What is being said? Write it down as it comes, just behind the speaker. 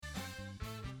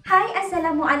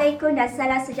Assalamualaikum dan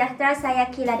salam sejahtera.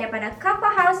 Saya Kila daripada Kappa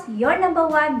House, your number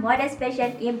one modern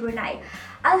fashion in Brunei.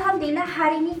 Alhamdulillah,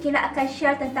 hari ini Kila akan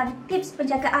share tentang tips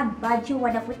penjagaan baju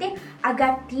warna putih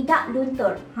agar tidak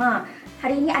luntur.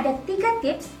 Hari ini ada 3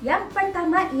 tips. Yang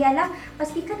pertama ialah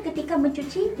pastikan ketika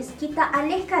mencuci, biskita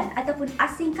alihkan ataupun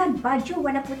asingkan baju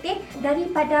warna putih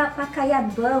daripada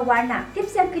pakaian berwarna.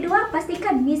 Tips yang kedua,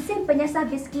 pastikan mesin penyasar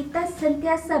biskita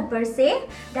sentiasa bersih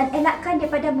dan elakkan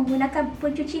daripada menggunakan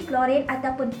pencuci klorin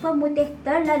ataupun pemutih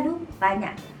terlalu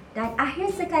banyak. Dan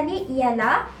akhir sekali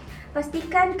ialah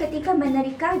pastikan ketika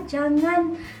menerika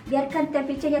jangan biarkan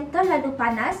temperaturnya terlalu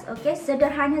panas. Okey,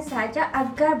 sederhana sahaja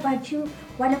agar baju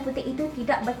warna putih itu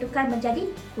tidak bertukar menjadi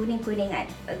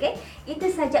kuning-kuningan. Okey, itu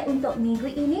saja untuk minggu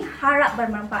ini. Harap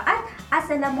bermanfaat.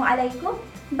 Assalamualaikum.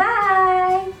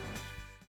 Bye.